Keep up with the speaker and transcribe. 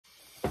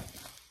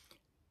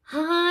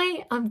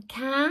I'm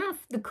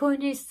Kath, the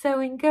Cornish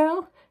sewing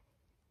girl.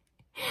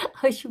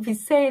 I should be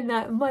saying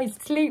that in my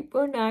sleep,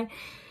 won't I?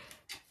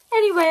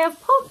 Anyway, I've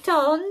popped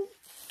on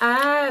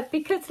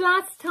because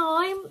last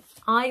time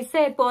I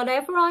said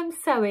whatever I'm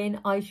sewing,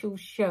 I shall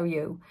show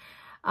you.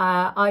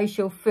 I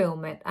shall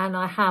film it, and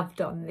I have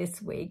done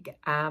this week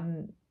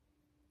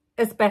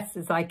as best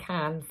as I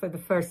can for the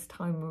first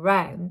time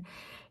around.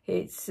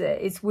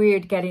 It's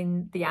weird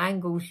getting the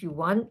angles you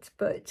want,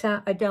 but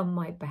I done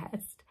my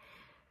best.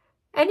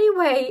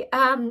 Anyway,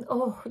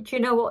 oh, do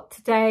you know what?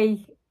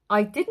 Today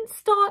I didn't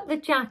start the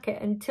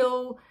jacket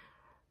until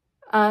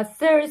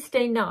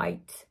Thursday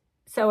night.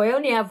 So I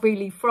only have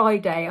really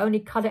Friday. I only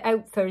cut it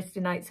out Thursday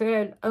night. So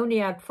I only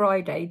had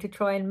Friday to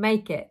try and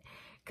make it,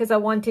 because I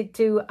wanted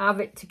to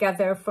have it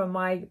together for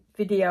my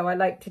video. I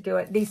like to do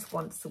at least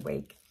once a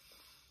week.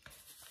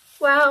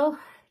 Well,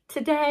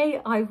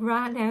 today I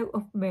ran out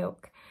of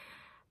milk.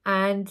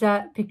 And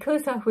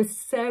because I was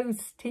so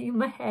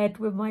steam ahead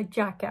with my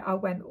jacket, I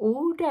went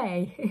all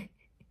day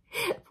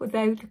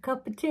without a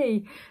cup of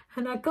tea.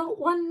 And I got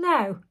one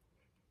now.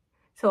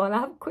 So I'll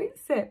have a quick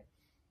sip.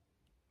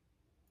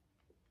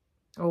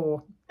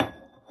 Oh,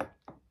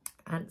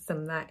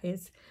 handsome that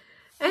is.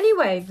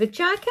 Anyway, the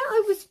jacket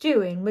I was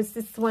doing was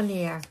this one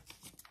here.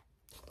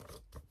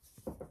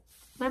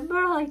 Remember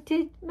I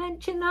did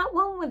mention that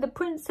one with the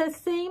princess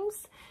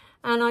seams?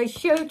 And I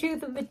showed you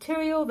the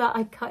material that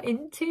I cut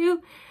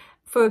into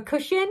for a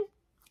cushion.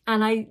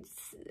 And I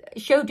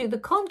showed you the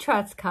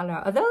contrast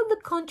colour. Although the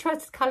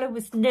contrast colour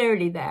was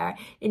nearly there,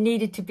 it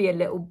needed to be a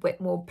little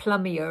bit more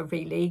plummier,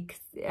 really.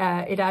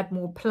 It had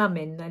more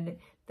plumbing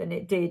than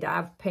it did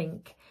have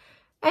pink.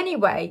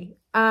 Anyway,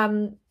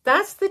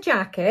 that's the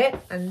jacket.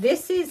 And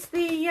this is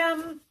the...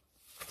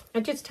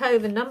 I'll just tell you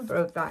the number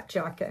of that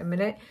jacket in a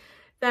minute.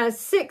 That's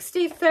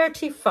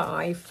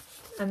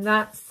 6035. And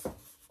that's...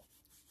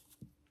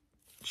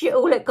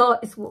 all it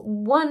got is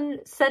one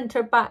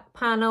centre back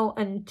panel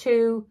and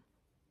two,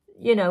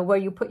 you know, where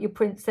you put your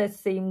princess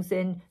seams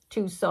in,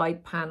 two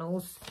side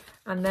panels.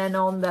 And then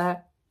on the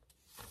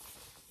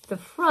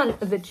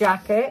front of the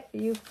jacket, are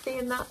you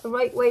seeing that the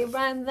right way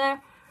around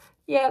there?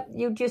 Yep,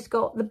 you just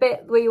got the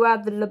bit where you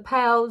have the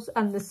lapels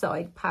and the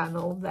side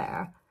panel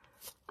there.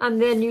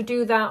 And then you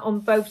do that on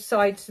both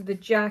sides of the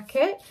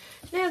jacket.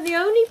 Now, the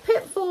only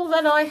pitfall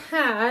that I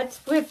had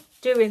with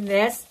doing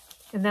this,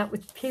 and that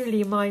was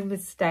purely my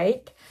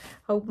mistake.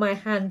 Hold my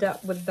hand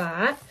up with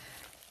that.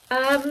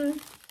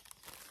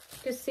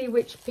 Just see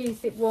which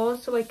piece it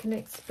was so I can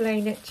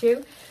explain it to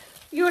you.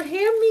 You'll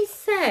hear me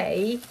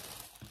say,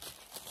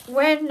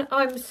 when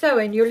I'm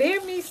sewing, you'll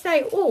hear me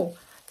say, oh,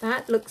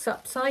 that looks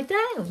upside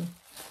down.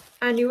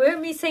 And you hear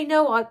me say,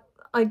 no,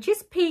 I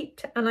just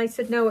peeked, and I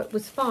said, no, it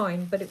was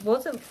fine, but it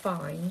wasn't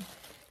fine.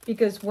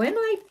 Because when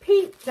I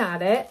peeked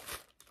at it,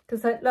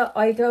 because look,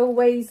 I'd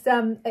always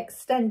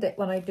extend it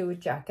when I do a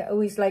jacket. I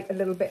always like a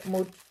little bit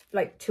more,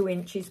 like 2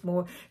 inches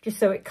more, just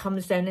so it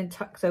comes down and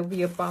tucks over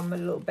your bum a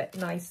little bit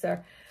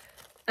nicer.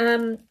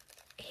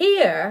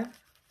 Here,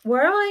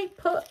 where I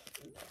put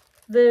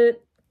the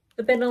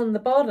bit on the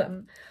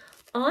bottom,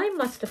 I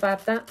must have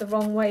had that the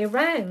wrong way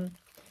around,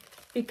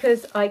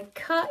 because I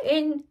cut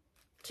in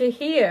to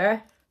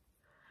here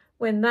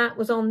when that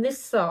was on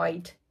this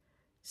side.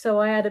 So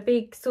I had a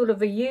big sort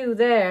of a U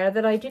there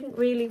that I didn't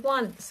really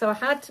want. So I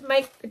had to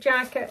make the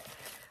jacket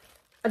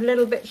a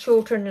little bit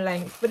shorter in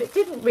length, but it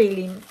didn't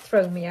really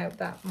throw me out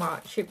that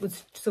much. It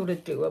was sort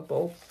of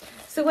doable.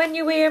 So when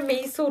you hear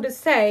me sort of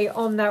say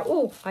on there,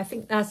 oh, I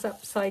think that's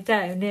upside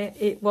down,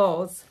 it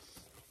was.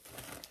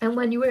 And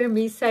when you hear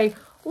me say,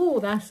 oh,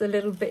 that's a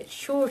little bit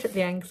short at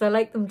the end, because I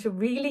like them to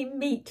really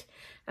meet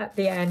at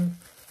the end,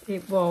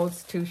 it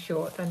was too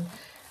short. And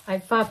I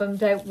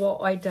fathomed out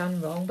what I'd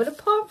done wrong. But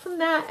apart from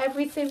that,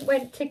 everything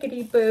went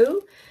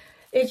tickety-boo.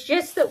 It's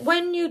just that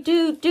when you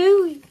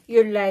do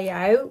your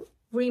layout,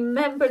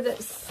 remember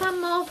that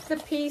some of the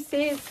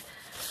pieces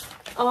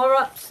are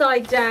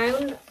upside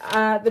down.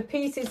 The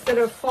pieces that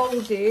are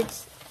folded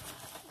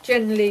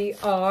generally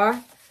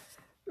are.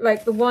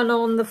 Like the one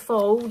on the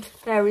fold,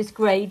 there is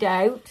greyed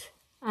out.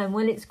 And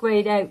when it's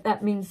greyed out,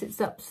 that means it's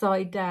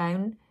upside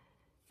down,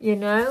 you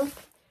know.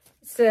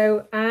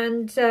 So,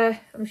 and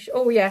I'm sure,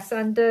 oh yes,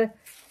 and a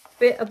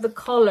bit of the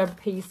collar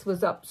piece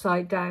was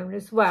upside down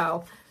as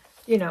well.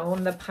 You know,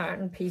 on the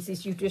pattern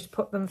pieces, you just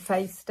put them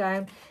face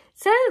down.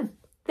 So,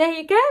 there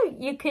you go.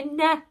 You can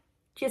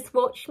just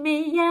watch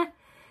me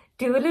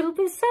do a little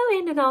bit of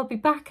sewing, and I'll be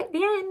back at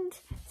the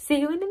end.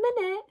 See you in a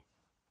minute.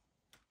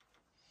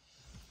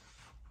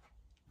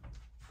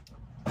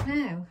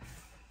 Now,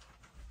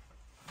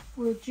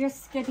 we're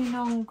just getting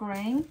on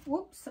grain.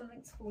 Whoops,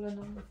 something's fallen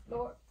on the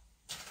floor.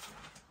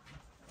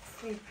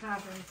 3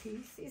 pattern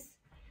pieces.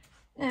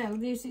 Now,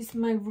 this is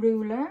my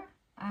ruler,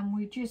 and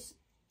we just,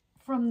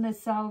 from the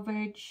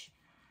selvage,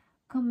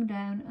 come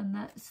down, and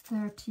that's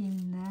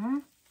 13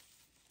 there.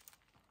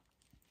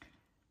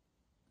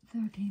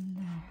 13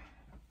 there.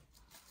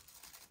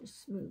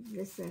 Just smooth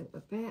this out a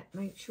bit,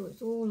 make sure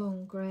it's all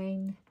on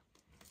grain.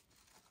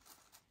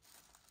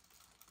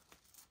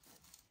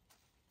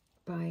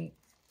 By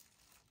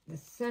the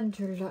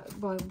centre,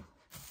 well,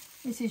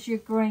 this is your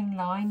grain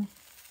line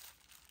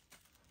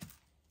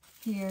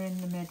here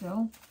in the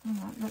middle. And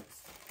that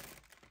looks,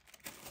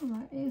 well,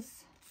 that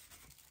is,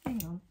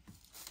 hang on.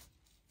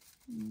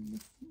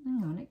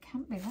 Hang on, it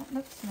can't be. That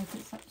looks like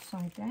it's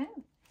upside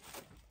down.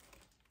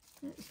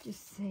 Let's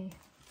just see.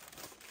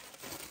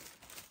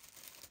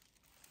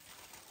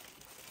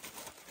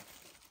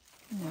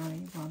 No,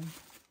 you've gone.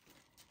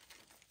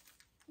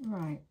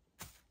 Right.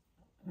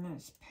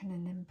 Let's pin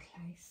it in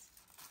place.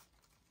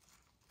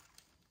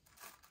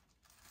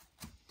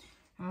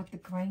 Had the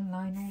grain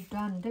line all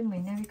done, didn't we?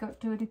 Now we got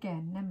to do it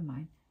again. Never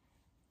mind.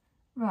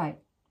 Right.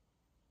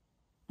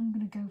 I'm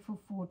going to go for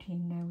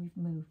 14 now we've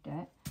moved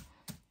it.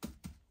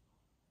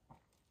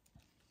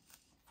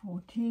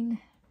 14.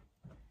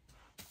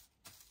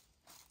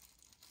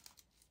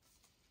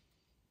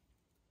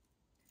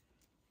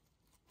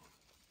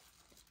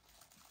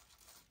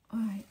 All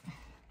right.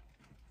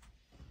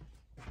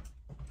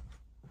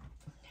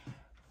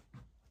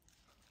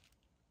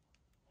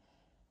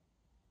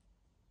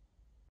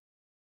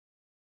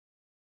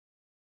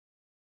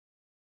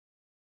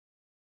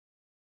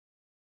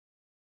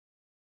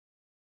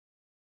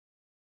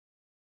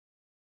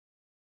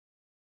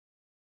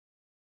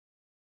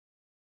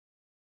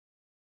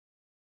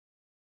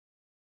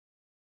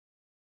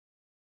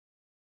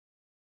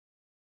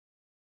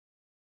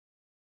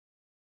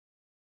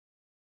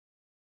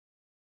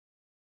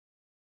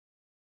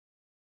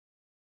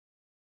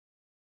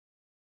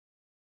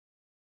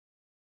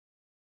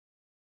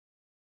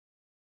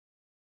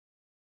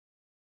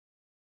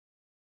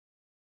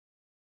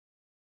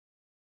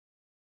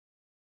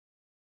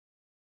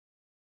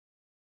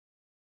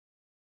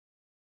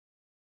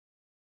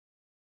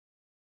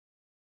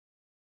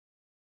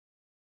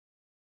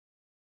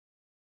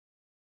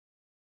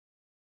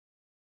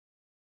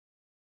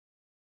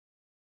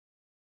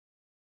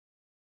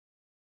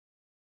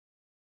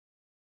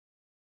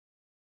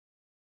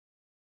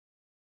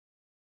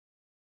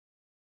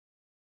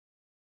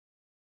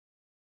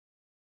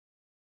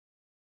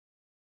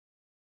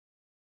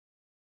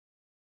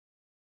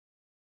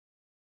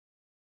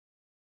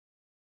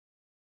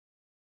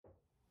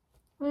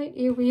 Right,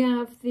 here we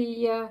have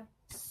the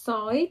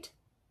side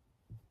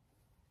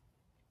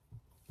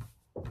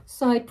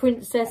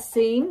princess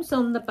seams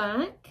on the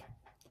back.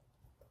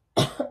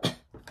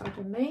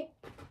 Pardon me.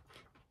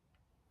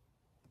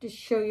 Just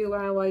show you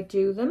how I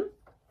do them.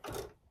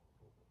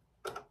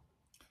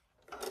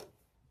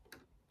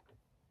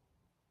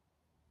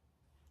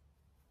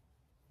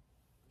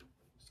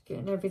 Just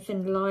getting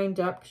everything lined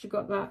up because you've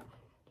got that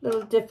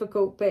little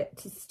difficult bit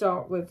to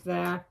start with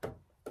there.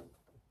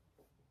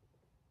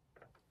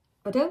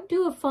 I don't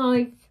do a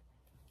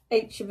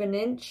 5/8 of an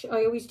inch.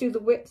 I always do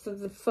the width of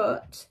the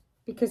foot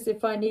because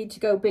if I need to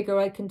go bigger,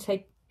 I can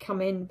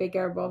come in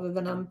bigger rather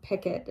than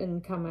unpick it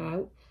and come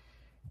out.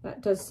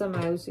 That does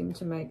somehow seem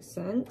to make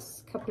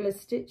sense. Couple of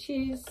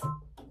stitches,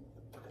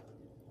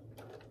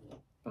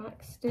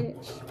 back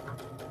stitch,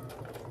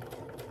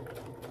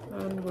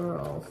 and we're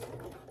off.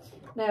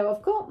 Now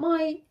I've got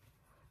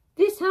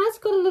this has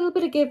got a little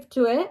bit of give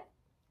to it.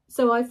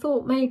 So I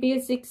thought maybe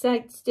a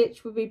zigzag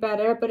stitch would be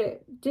better, but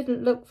it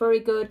didn't look very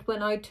good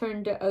when I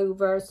turned it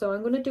over. So I'm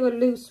going to do a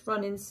loose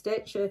running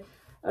stitch, a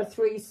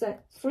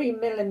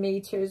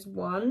 3mm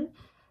one,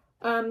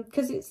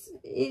 because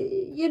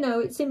you know,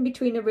 it's in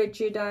between a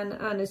rigid and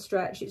a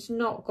stretch. It's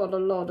not got a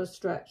lot of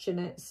stretch in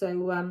it,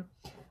 so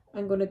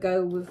I'm going to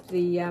go with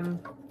the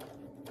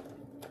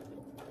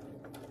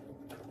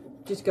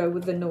just go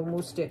with the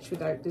normal stitch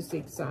without the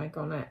zigzag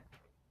on it.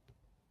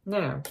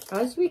 Now,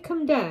 as we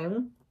come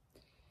down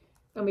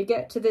and we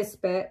get to this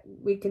bit,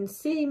 we can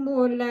see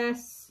more or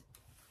less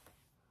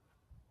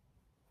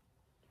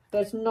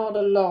there's not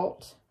a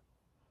lot,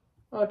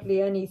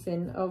 hardly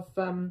anything of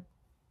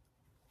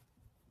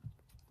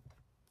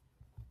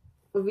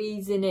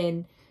easing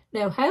in.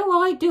 Now,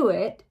 how I do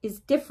it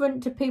is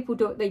different to people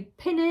do it. They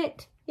pin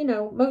it, you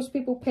know, most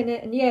people pin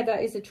it, and yeah,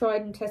 that is a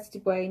tried and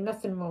tested way,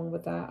 nothing wrong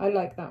with that. I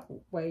like that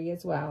way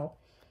as well.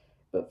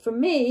 But for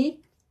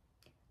me,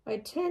 I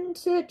tend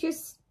to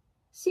just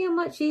see how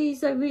much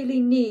ease I really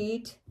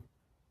need.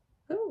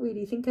 I don't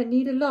really think I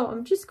need a lot.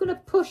 I'm just going to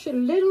push a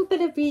little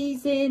bit of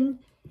ease in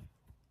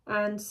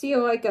and see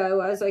how I go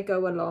as I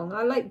go along.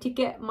 I like to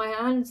get my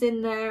hands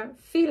in there,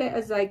 feel it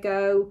as I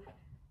go.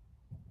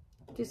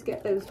 Just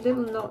get those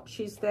little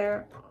notches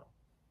there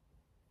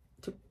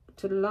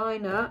to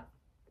line up.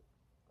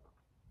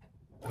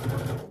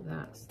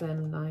 That's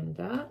them lined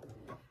up.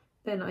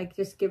 Then I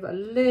just give a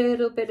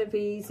little bit of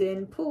ease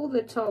in, pull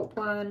the top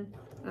one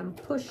and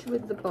push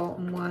with the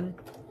bottom one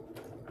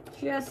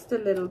just a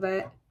little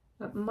bit.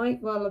 That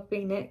might well have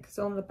been it, because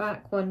on the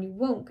back one you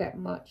won't get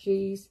much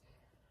ease.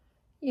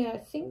 Yeah, I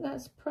think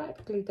that's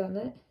practically done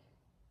it.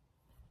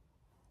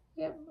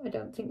 Yep, I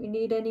don't think we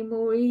need any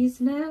more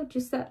ease now,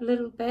 just that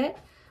little bit.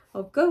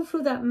 I'll go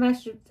through that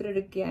measure thread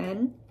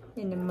again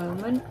in a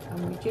moment,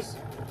 and we just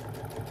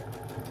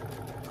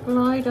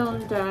glide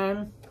on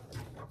down.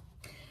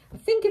 I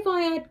think if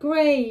I had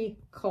grey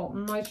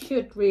cotton, I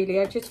should really.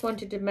 I just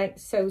wanted to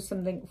sew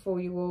something for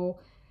you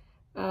all.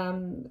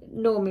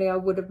 Normally I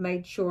would have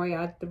made sure I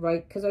had the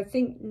right, because I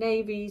think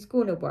navy's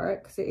going to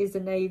work, because it is a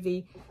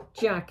navy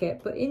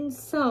jacket. But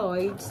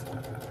inside,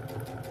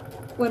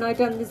 when I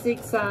done the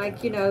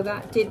zigzag, you know,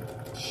 that did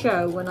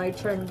show when I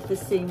turned the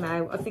seam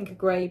out. I think a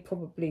grey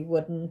probably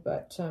wouldn't,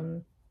 but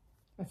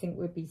I think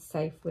we'd be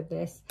safe with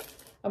this.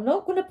 I'm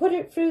not going to put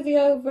it through the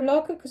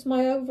overlocker because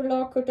my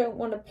overlocker don't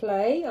want to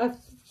play. I've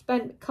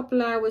spent a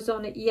couple hours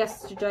on it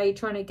yesterday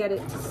trying to get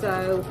it to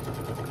sew,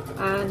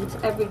 and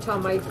every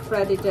time I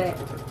threaded it,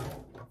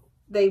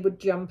 they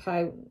would jump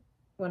out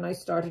when I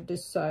started to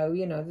sew.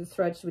 You know, the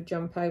threads would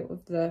jump out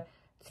of the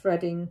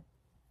threading.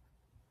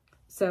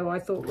 So I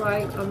thought,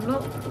 right, I'm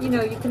not, you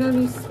know, you can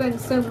only spend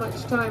so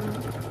much time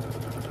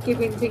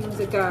giving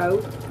things a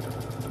go.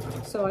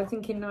 So I'm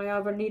thinking I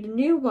either need a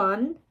new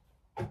one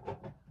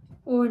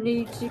or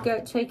need to go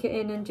take it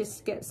in and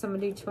just get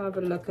somebody to have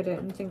a look at it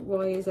and think,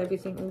 why is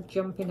everything all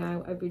jumping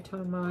out every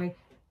time I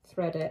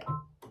thread it?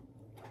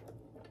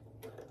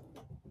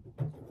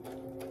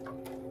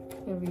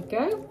 There we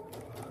go.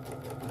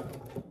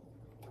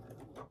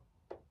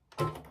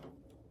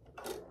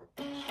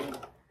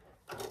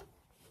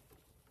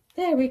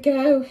 There we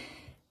go.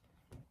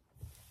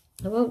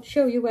 I won't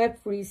show you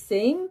every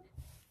seam.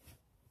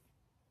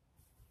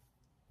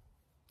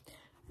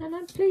 And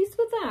I'm pleased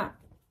with that.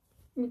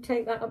 Let me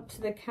take that up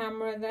to the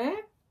camera there.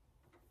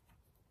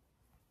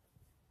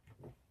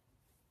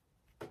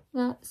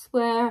 That's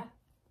where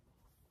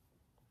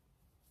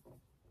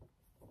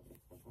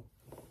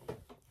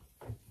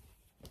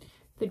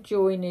the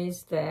join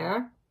is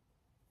there,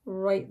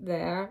 right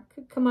there.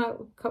 Could come out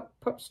with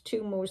perhaps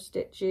 2 more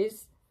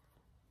stitches.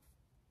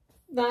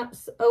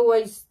 That's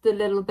always the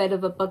little bit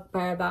of a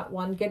bugbear, that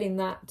one, getting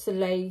that to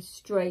lay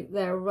straight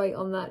there, right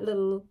on that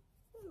little,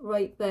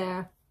 right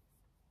there.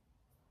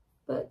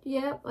 But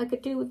yeah, I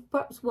could do with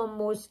perhaps 1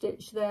 more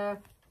stitch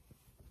there.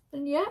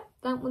 And yeah,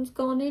 that one's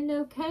gone in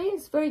okay.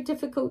 It's very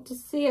difficult to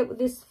see it with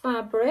this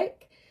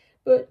fabric,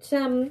 but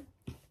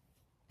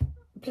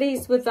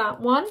pleased with that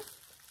one.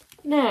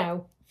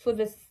 Now, for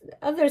the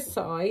other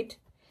side,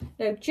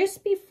 now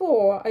just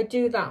before I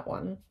do that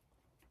one,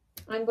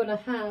 I'm going to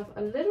have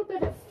a little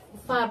bit of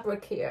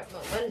fabric here.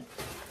 Moment.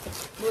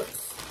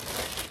 Whoops.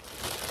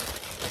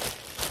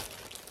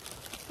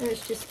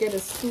 Let's just get a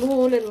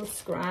small little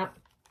scrap.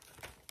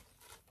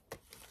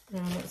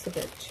 No, that's a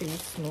bit too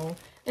small.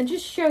 And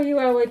just show you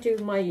how I do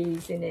my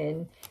easing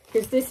in,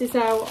 because this is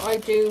how I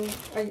do.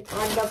 I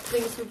love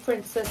things with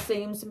princess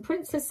seams, and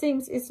princess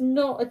seams is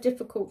not a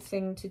difficult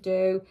thing to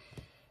do.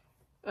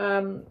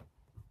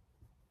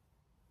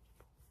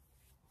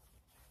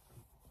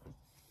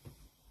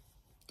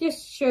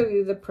 Just show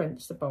you the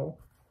principle.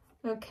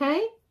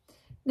 Okay,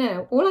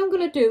 now all I'm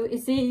going to do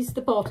is ease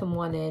the bottom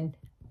one in.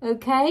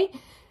 Okay,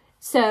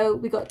 so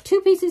we got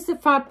 2 pieces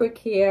of fabric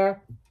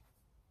here.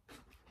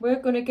 We're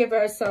going to give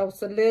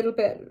ourselves a little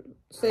bit,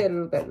 say a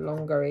little bit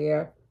longer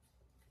here.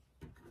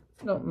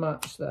 Not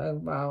much though.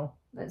 Well,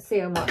 let's see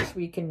how much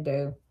we can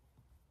do.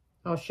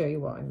 I'll show you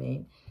what I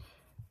mean.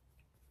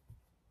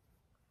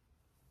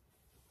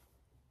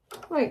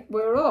 Right,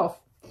 we're off.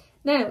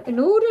 Now, in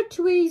order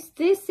to ease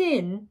this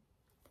in,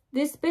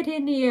 this bit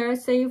in here,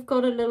 say you've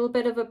got a little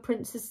bit of a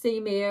princess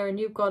seam here and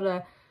you've got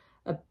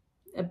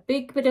a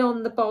big bit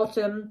on the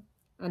bottom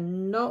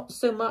and not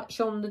so much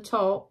on the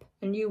top,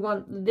 and you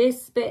want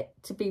this bit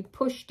to be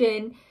pushed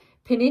in,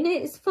 pinning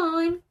it is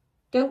fine.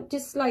 Don't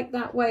dislike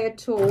that way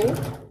at all.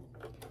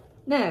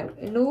 Now,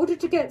 in order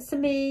to get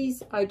some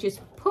ease, I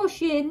just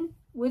push in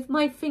with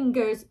my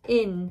fingers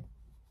in.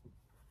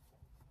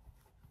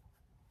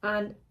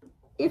 And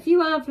if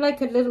you have like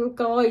a little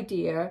guide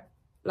here,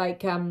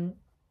 like you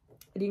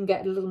can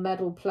get a little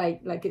metal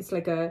plate, like it's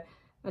like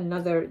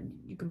another,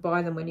 you can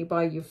buy them when you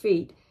buy your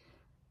feet.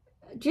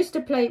 Just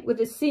a plate with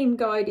a seam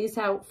guide is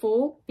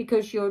helpful,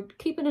 because you're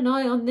keeping an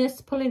eye on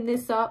this, pulling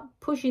this up,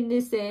 pushing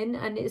this in,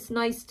 and it's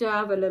nice to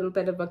have a little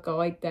bit of a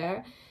guide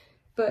there.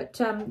 But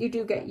you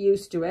do get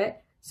used to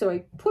it. So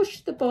I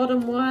push the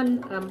bottom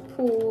one and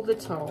pull the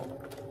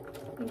top.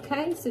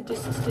 Okay, so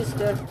just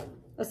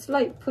a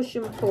slight push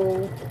and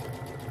pull.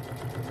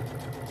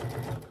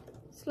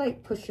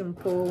 Slight push and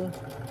pull.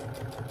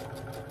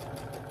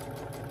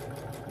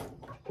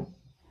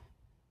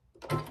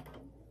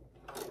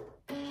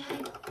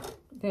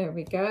 There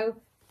we go.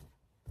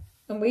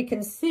 And we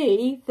can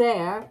see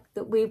there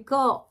that we've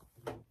got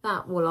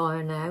that wool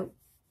iron out.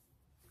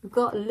 We've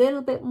got a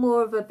little bit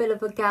more of a bit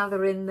of a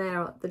gather in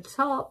there at the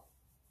top.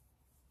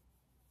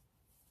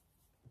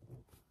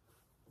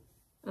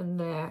 And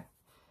there.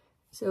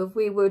 So if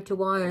we were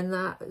to iron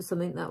that,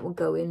 something that will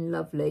go in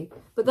lovely.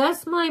 But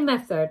that's my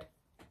method.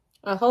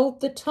 I hold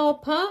the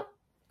top up.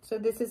 So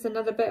this is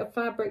another bit of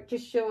fabric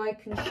just so I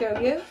can show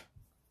you.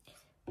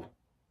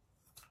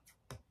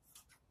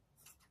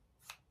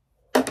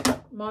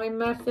 My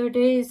method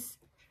is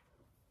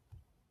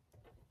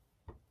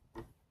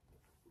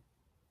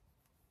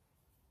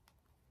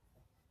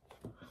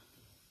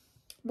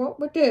what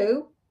we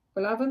do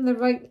We'll have them the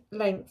right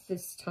length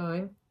this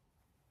time.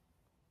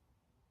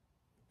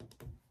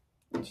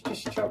 Let's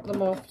just chop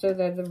them off so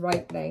they're the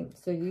right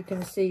length, so you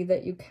can see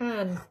that you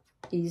can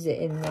ease it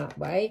in that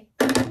way.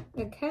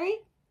 Okay,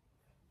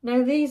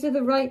 now these are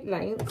the right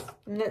length,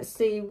 and let's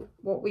see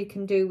what we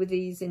can do with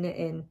easing it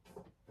in.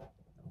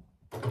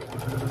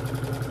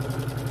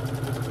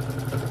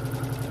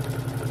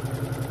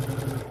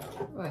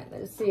 Right,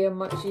 let's see how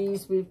much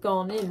ease we've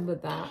gone in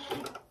with that.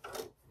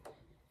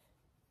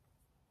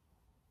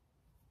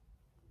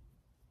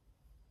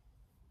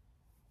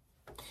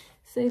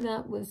 See,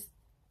 that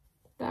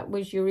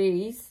was your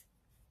ease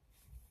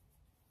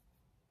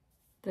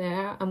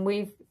there, and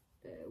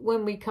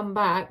when we come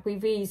back,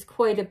 we've eased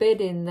quite a bit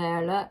in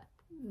there. Look,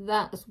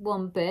 that's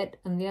one bit,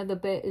 and the other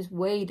bit is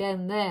way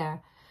down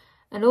there,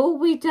 and all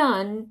we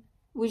done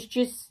was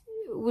just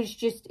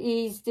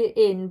eased it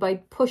in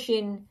by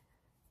pulling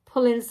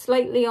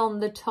slightly on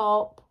the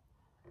top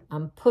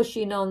and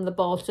pushing on the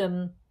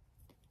bottom,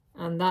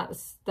 and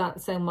that's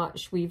how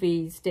much we've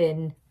eased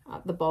in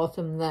at the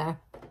bottom there.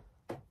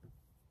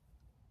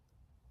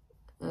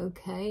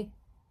 Okay,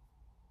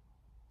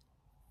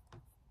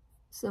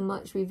 so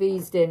much we've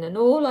eased in, and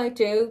all I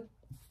do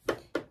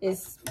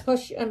is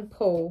push and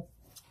pull.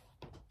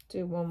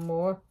 Do one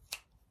more.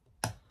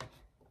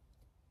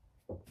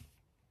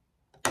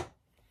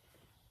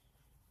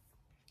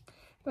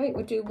 Right,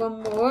 we'll do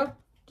one more.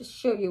 Just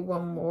show you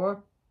one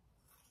more.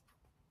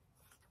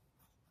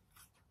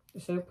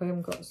 Just hope I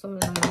haven't got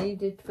something I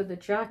needed for the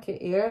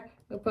jacket here.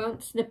 I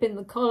won't snipping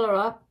the collar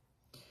up.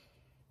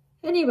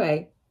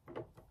 Anyway.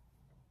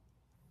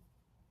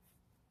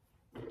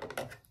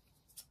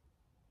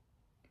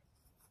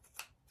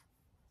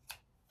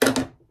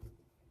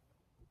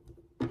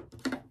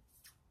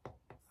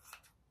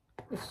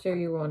 Let's show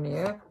you one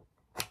here.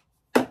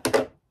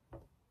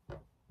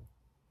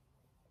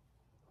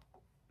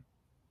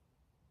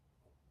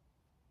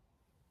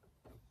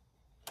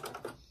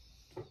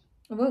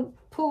 I won't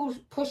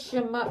push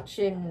so much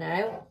in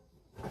now.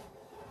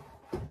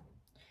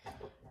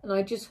 And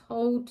I just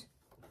hold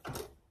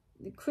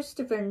the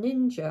Christopher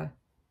Ninja.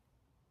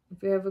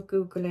 If you ever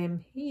Google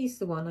him, he's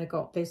the one I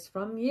got this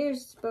from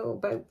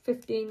about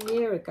 15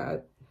 years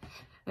ago.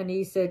 And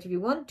he said, if you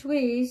want to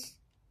ease,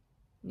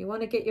 you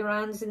want to get your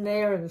hands in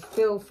there and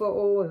feel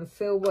for and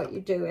feel what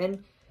you're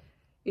doing,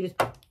 you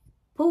just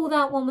pull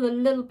that one with a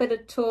little bit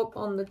of taupe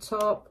on the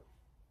top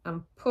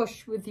and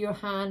push with your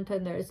hand,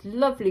 and it's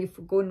lovely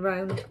for going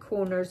round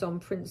corners on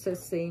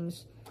princess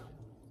seams.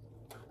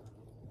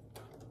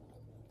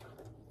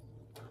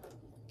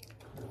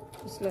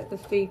 Just let the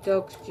feed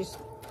dogs just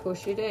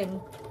push it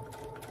in.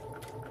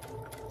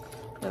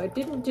 Now I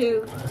didn't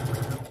do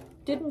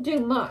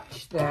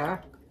much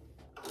there,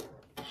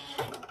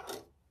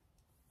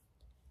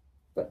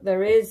 but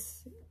there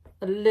is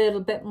a little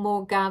bit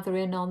more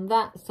gathering on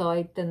that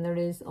side than there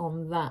is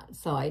on that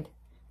side.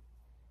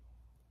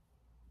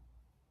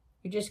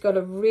 You just got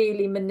to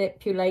really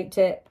manipulate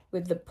it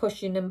with the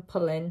pushing and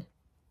pulling,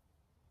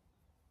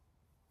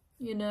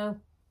 you know.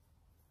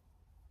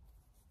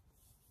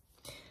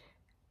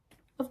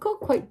 I've got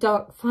quite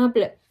dark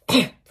fabric,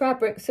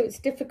 so it's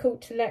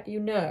difficult to let you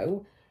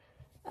know,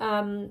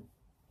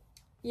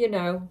 you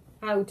know,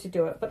 how to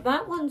do it. But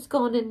that one's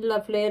gone in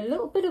lovely. A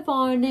little bit of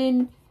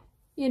ironing,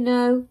 you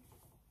know.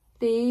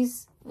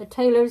 These, a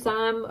tailor's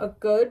arm, are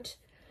good.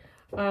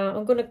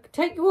 I'm going to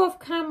take you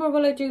off camera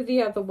while I do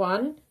the other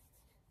one.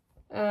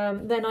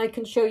 Then I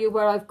can show you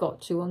where I've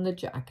got to on the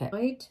jacket.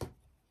 Right.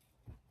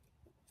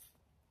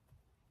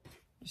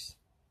 Just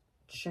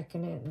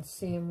checking it and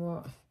seeing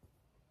what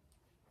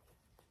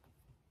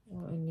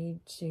I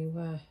need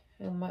to,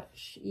 how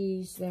much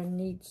ease there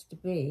needs to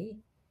be.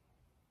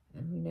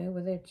 And we know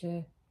whether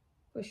to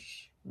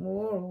push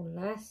more or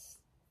less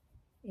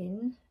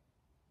in.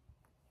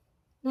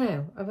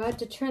 Now, I've had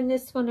to turn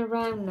this one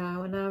around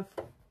now and have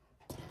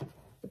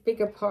the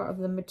bigger part of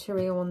the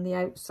material on the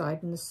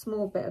outside and the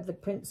small bit of the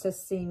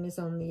princess seam is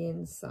on the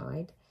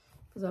inside,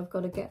 because I've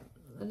got to get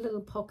a little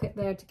pocket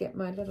there to get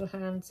my little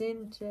hands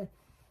into.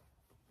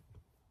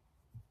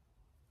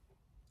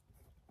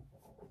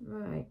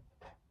 Right.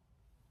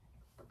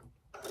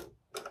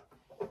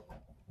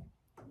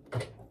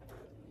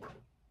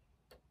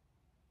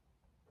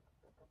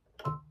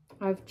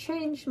 I've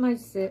changed my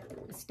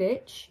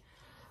stitch.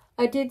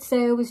 I did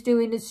say I was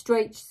doing a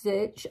straight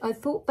stitch. I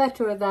thought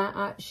better of that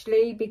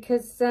actually,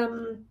 because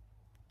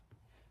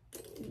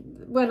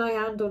when I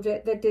handled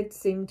it, there did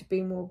seem to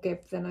be more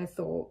give than I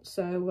thought.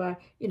 So,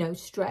 you know,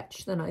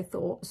 stretch than I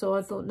thought. So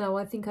I thought, no,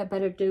 I think I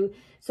better do.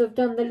 So I've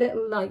done the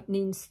little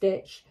lightning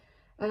stitch,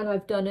 and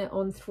I've done it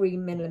on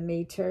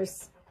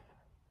 3mm.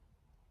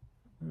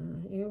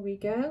 Here we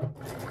go.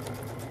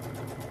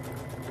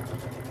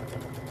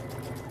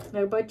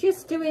 Now, by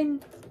just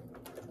doing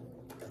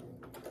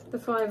the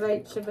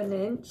 5/8 of an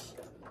inch,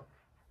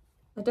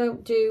 I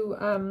don't do,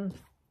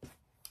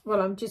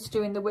 well, I'm just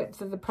doing the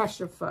width of the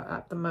pressure foot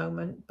at the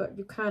moment, but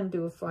you can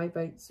do a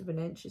 5/8 of an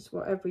inch. It's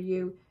whatever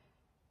you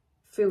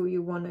feel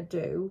you want to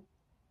do.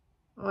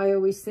 I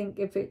always think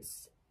if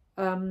it's,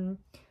 you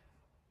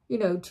you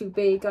know, too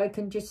big, I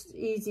can just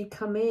easy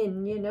come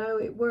in, you know.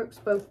 It works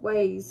both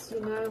ways, you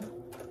know.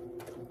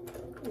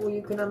 Or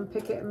you can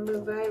unpick it and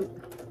move out.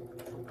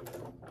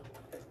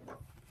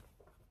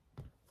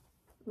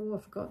 Oh, I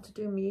forgot to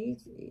do me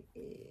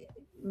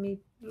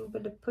little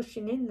bit of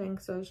pushing in then,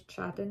 because I was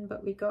chatting,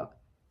 but we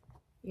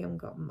haven't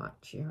got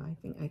much here. I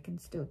think I can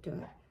still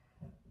do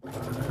it.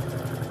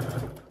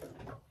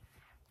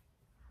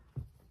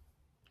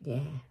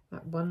 Yeah,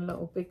 that one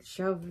little big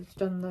shove has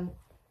done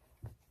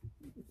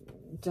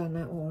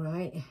it all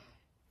right.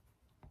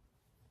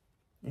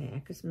 There,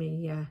 because make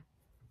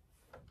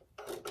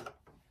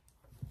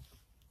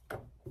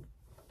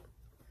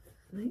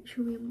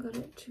sure we haven't got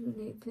it too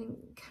anything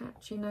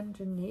catching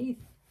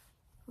underneath.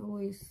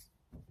 Always,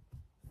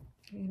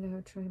 you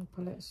know, try and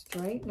pull it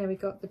straight. Now we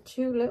got the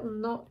two little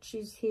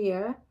notches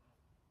here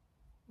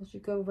as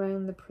you go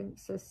round the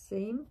princess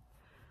seam.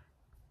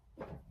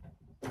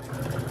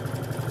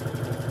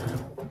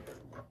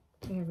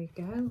 There we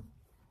go.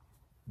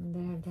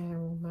 And they're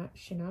all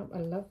matching up. I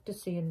love to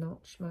see a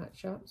notch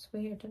match up. It's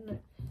weird, isn't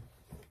it?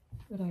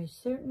 But I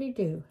certainly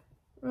do.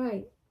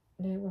 Right,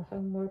 now we're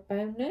homeward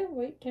bound now.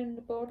 Right down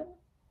the bottom.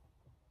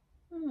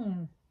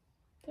 Don't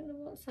know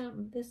what's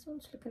happened. This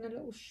one's looking a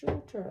little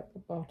shorter at the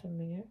bottom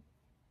here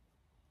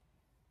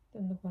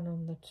than the one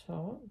on the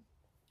top.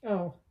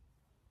 Oh,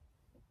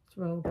 it's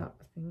rolled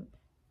up, I think.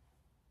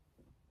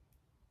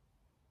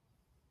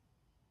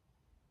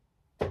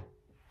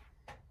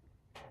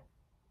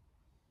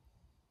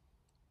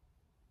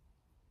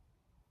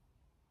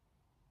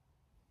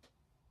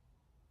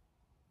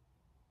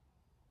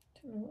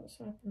 Don't know what's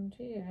happened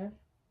here.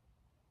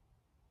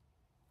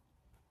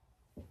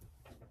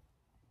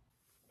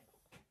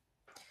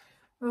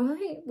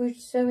 Right, we're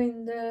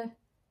sewing the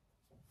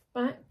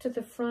back to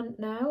the front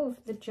now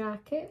of the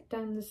jacket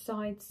down the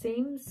side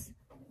seams.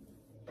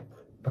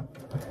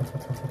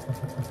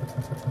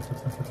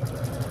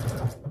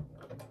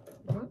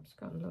 Whoops,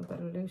 got a little bit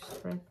of loose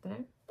thread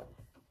there.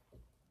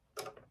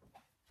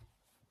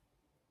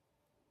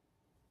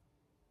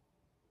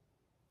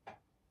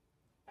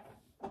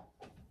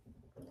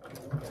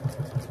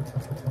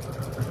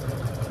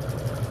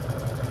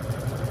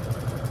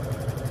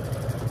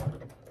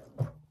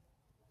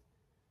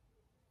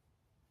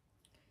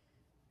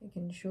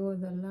 Making sure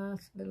the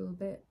last little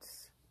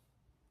bits,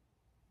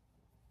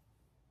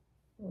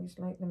 always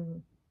like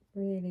them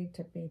really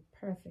to be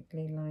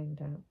perfectly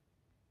lined up.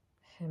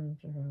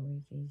 Hems are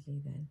always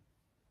easy then.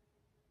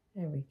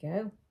 There we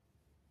go.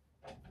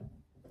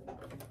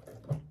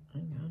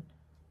 Hang on.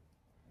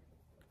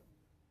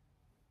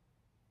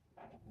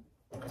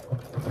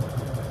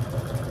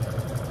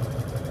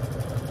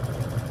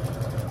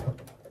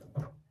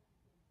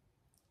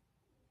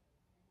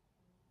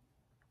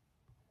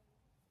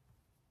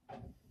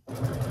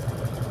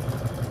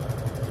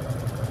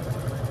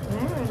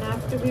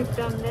 After we've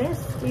done this,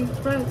 we've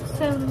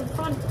sewn the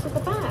front to the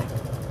back.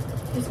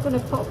 Just going to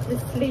pop the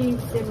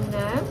sleeves in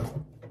now.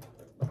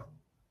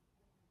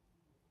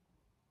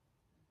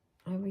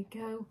 There we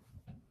go.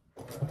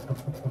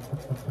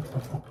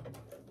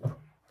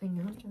 Hang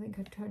on, I think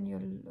I'll turn you a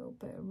little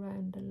bit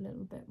around a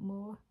little bit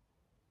more.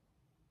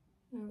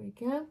 There we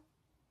go.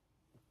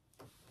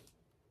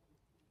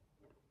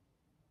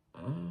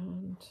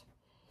 And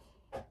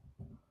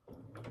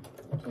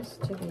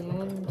just to the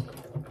end.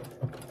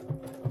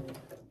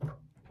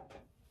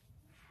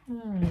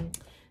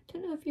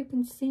 Don't know if you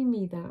can see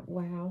me that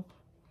well.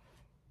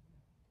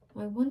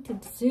 I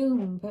wanted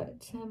zoom,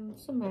 but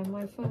somehow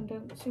my phone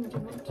don't seem to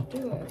want to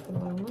do it at the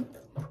moment.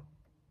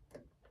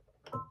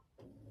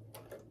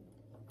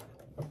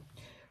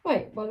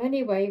 Right, well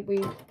anyway,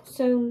 we've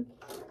sewn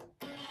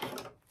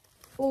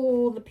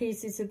all the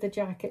pieces of the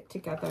jacket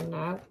together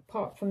now,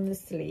 apart from the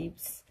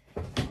sleeves.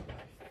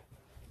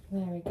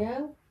 There we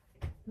go.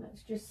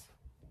 Let's just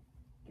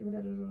give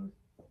it a little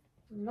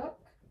look.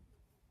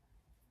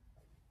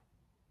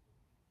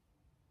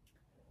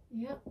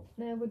 Yep,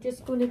 now we're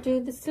just going to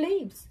do the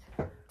sleeves.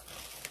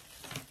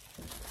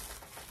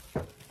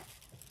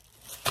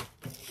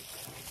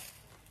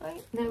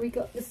 Right, now we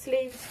got the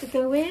sleeves to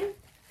go in.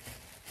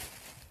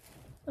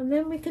 And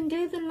then we can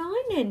do the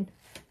lining.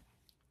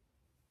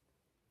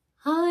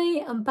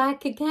 Hi, I'm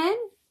back again.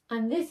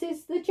 And this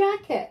is the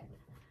jacket.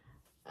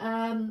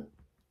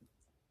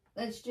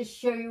 Let's just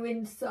show you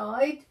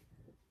inside.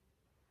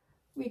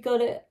 We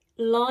got it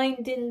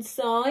lined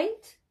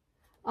inside.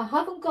 I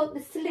haven't got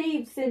the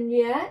sleeves in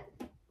yet,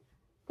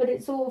 but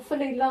it's all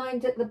fully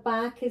lined at the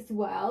back as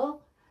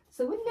well.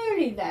 So we're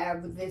nearly there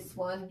with this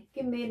one.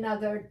 Give me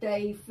another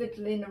day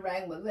fiddling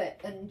around with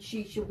it and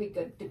she should be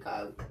good to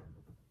go.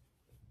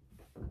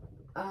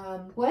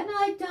 When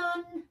I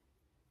done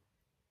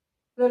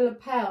the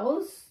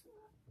lapels,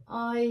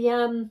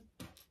 I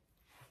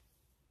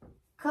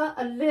cut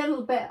a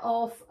little bit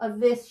off of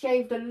this,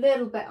 shaved a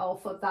little bit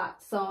off of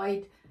that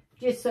side,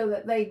 just so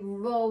that they'd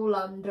roll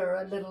under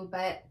a little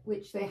bit,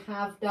 which they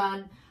have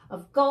done.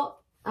 I've got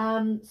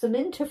some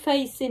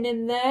interfacing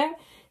in there,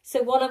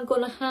 so what I'm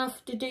going to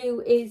have to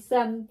do is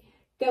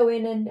go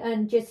in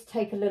and just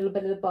take a little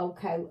bit of the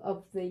bulk out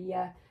of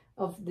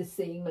of the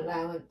seam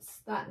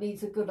allowance. That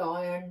needs a good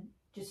iron,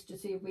 just to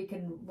see if we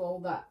can roll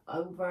that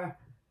over.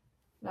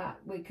 That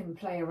we can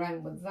play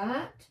around with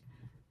that.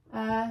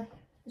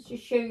 Let's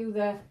just show you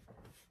the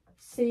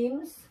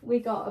seams. We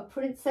got a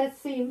princess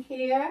seam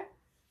here,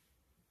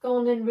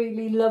 gone in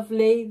really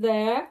lovely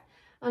there,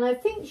 and I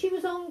think she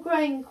was on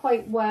grain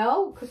quite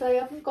well because I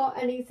haven't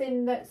got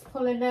anything that's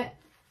pulling it.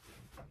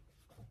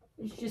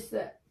 It's just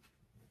that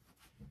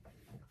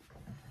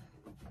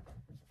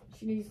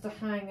she needs to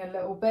hang a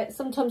little bit.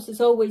 Sometimes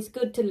it's always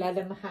good to let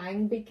them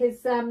hang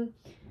because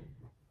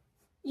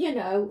you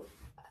know,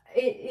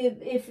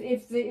 if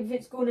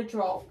it's going to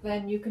drop,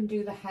 then you can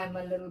do the hem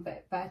a little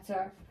bit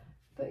better.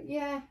 But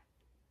yeah,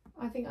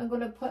 I think I'm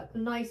going to put a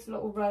nice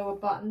little row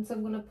of buttons.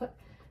 I'm going to put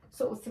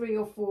sort of 3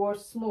 or 4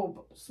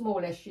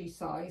 smallish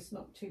size,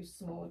 not too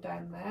small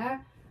down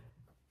there.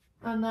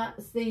 And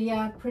that's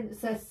the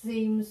princess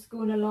seams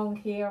going along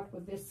here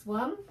with this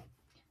one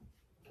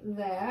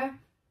there,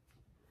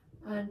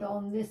 and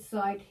on this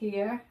side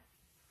here,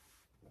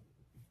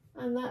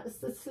 and that's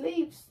the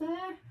sleeves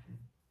there.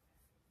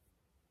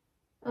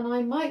 And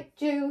I might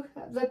do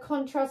the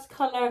contrast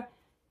colour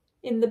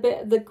in the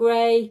bit of the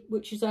grey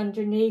which is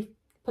underneath,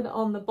 put it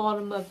on the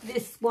bottom of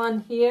this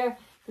one here,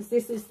 because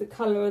this is the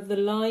colour of the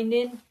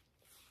lining.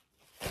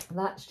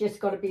 That's just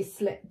got to be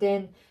slipped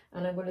in,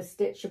 and I'm going to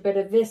stitch a bit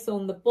of this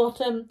on the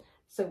bottom,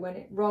 so when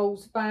it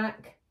rolls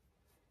back,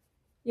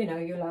 you know,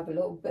 you'll have a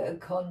little bit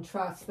of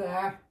contrast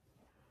there.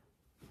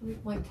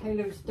 My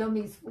tailor's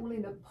dummy's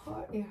falling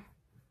apart here,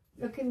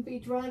 looking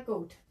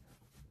bedraggled.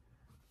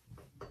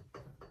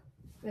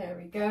 There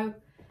we go.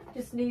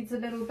 Just needs a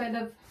little bit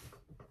of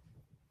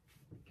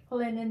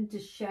pulling into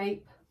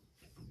shape.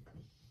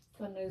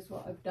 God knows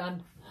what I've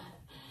done.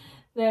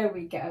 There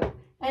we go.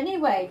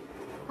 Anyway,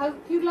 hope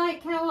you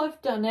like how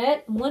I've done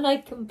it. And when I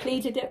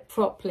completed it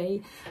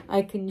properly,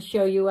 I can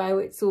show you how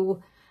it's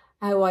all,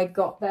 how I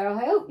got there.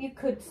 I hope you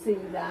could see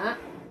that.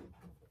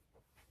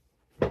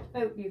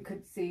 Hope you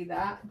could see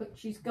that. But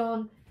she's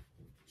gone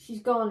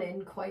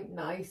in quite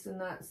nice,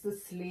 and that's the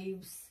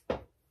sleeves.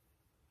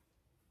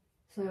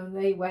 So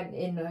they went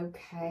in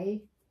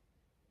okay.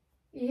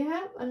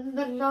 Yeah, and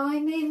the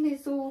lining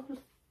is all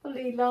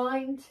fully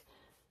lined.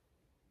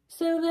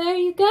 So there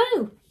you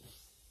go.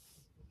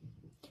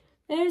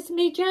 There's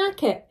me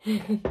jacket.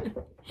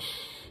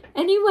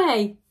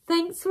 Anyway,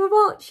 thanks for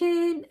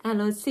watching,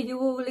 and I'll see you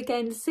all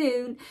again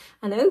soon.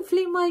 And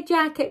hopefully my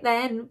jacket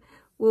then,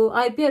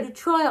 I'll be able to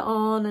try it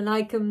on and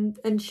I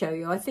can show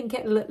you. I think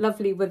it'll look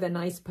lovely with a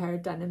nice pair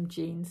of denim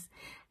jeans.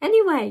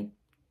 Anyway,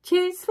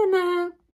 cheers for now.